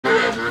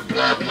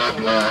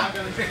blah.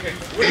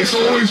 It's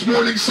always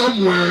morning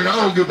somewhere, and I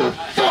don't give a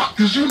fuck,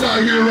 because you're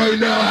not here right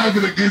now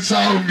having a good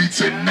time with me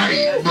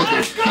tonight,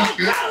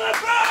 motherfucker.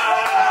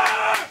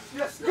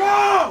 Let's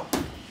go!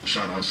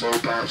 Shout out Soul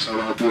Pop, shout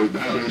out Boy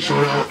Batman,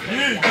 shout out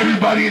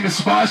everybody in the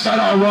spot, shout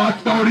out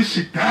Rock, throw this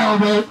shit down,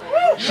 bro.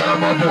 Shout out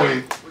my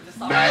boy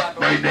Matt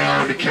right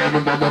now, the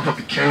camera, my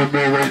motherfucking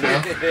cameraman right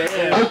now.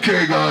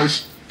 Okay,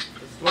 guys,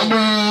 I'm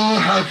gonna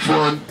have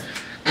fun.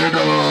 And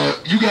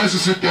you guys will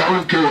sit there, I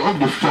don't care, I don't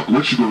give a fuck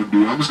what you gonna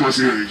do. I'm just gonna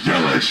sit here and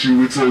yell at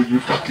you until you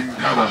fucking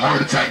have a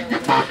heart attack and your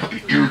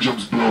motherfucking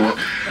eardrums blow up.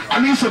 I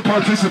need some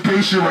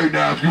participation right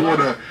now if you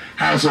wanna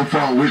have some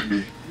fun with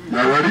me.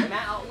 Y'all ready?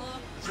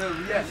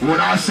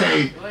 When I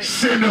say,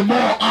 send them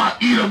all, I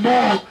eat them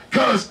all,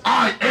 cause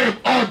I am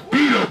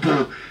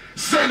unbeatable.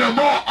 Send them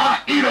all,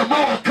 I eat them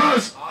all,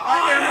 cause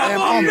I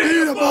am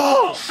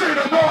unbeatable. Send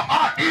them all,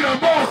 I eat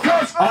them all,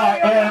 cause I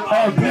am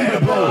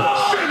unbeatable.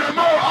 Send them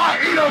all,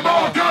 I eat them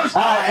all, cause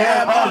I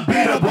am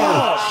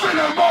unbeatable. Send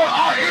them all,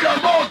 I eat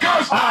them all,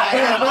 cause I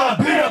am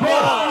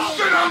unbeatable.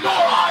 Send them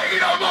all, I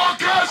eat them all,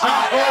 cause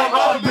I am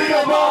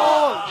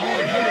unbeatable.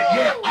 hard-headed,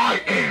 yeah,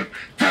 I am.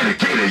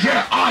 Dedicated,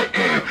 yeah, I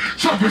am.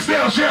 Trumpet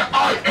sales, yeah,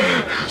 I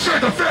am.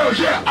 Santa Fe,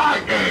 yeah, I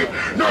am.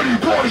 Nerdy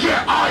boy,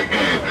 yeah, I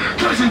am.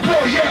 Crazy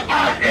boy, yeah,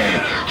 I am.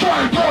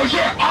 Crying boy,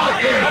 yeah,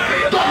 I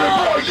am. Diamond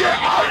boy, yeah,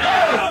 I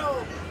am.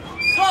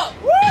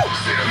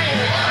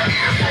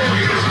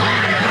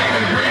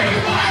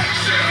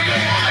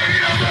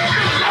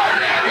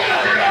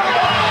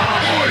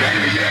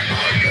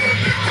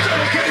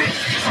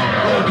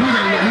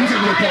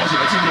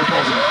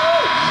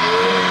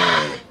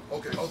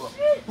 Okay, hold on.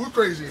 Who's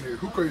crazy in here?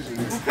 Who crazy in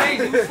here? Who's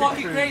crazy? Who's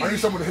fucking crazy? I need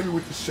someone to hit me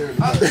with this chair.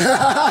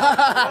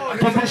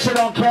 Put this shit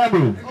on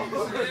camera.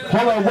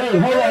 Hold on, wait,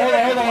 hold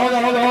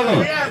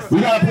on.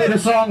 We gotta play the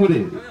song with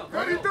it.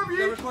 Ready,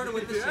 W? Recorded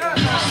with this shit. I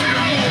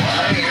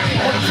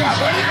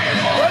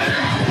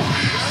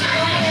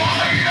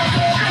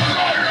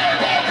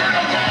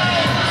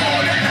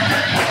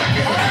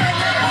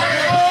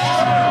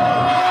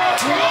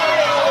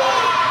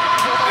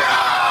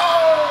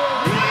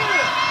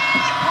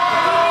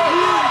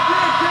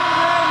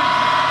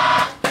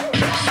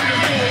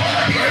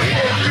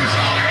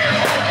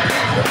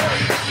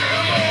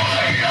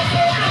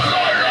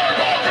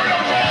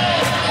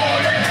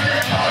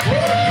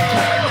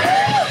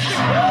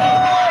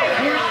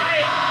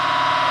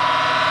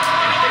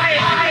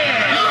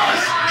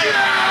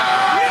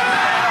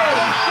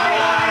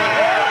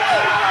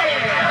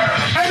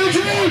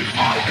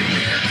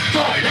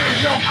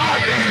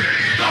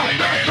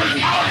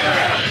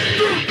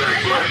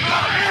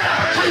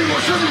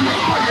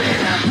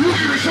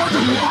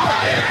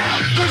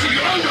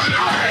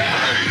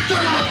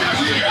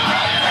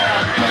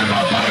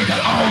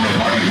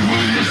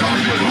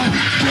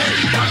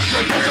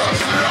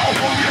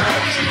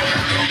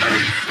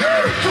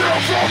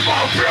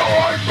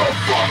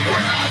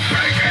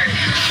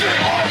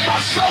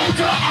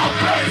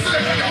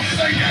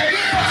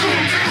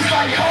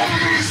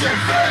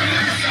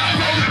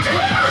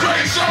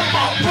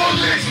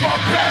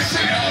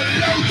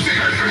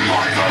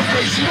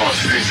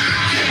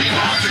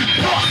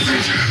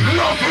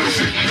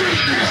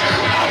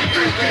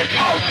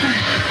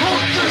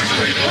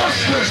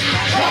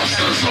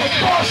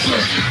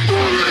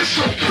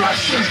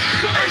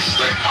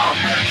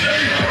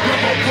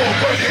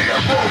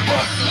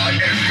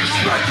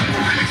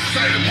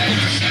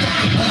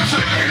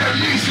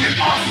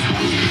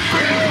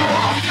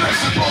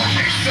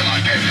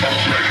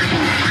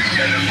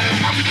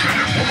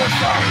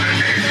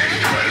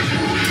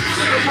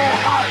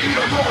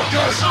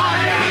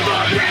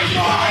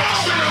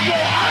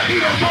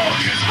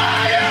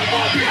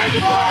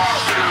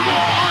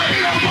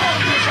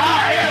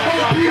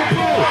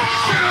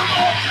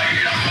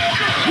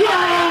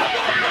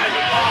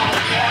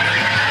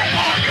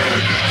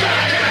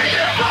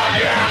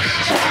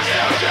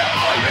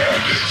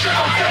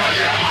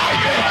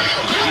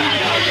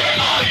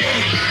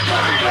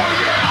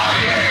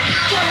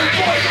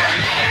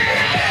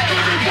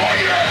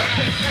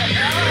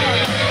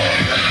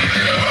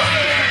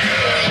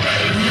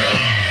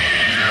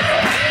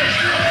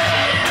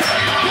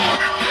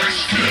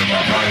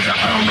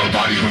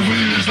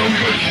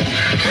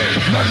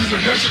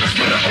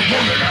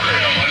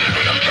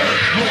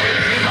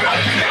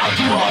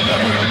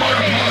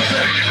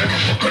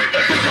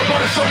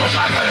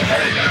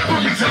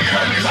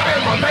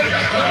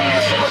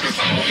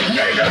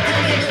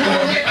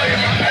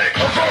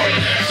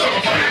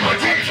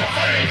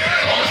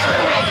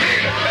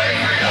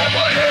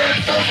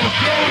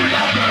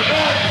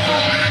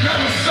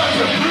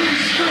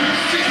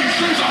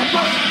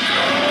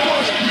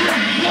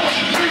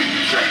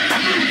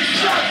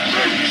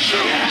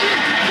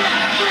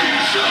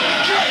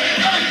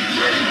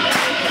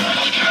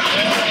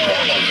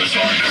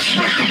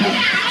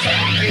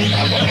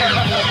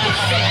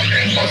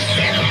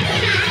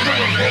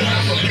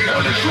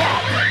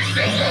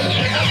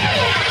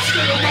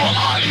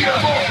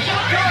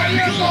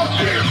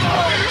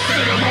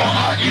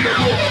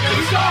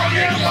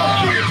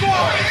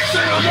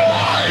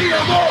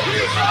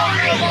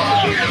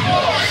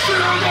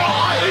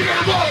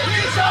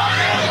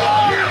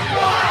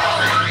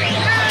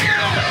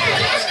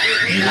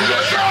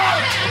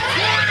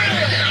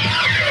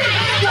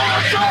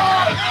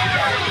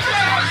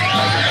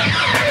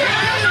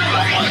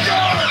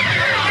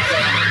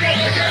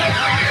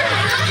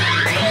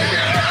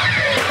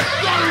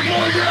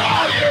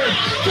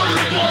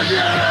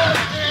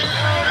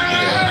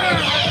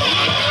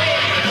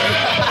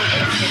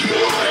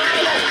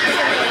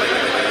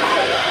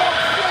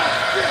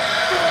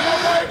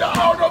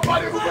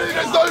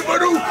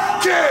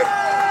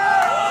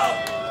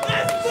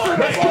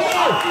Let's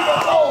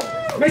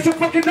go! Make some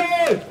fucking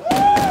noise!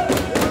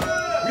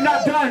 We're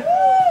not done.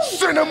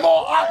 Send them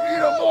all, I eat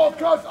them all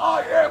cause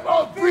I am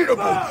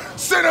unbeatable.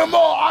 Send them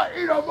all, I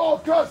eat them all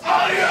cause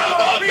I am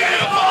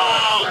unbeatable.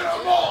 Send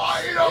them all,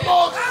 I eat them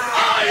all,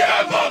 I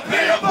am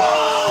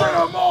unbeatable. Send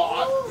them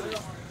all,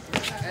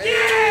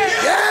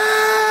 yeah!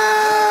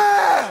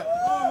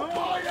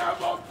 I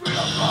am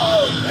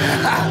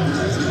unbeatable.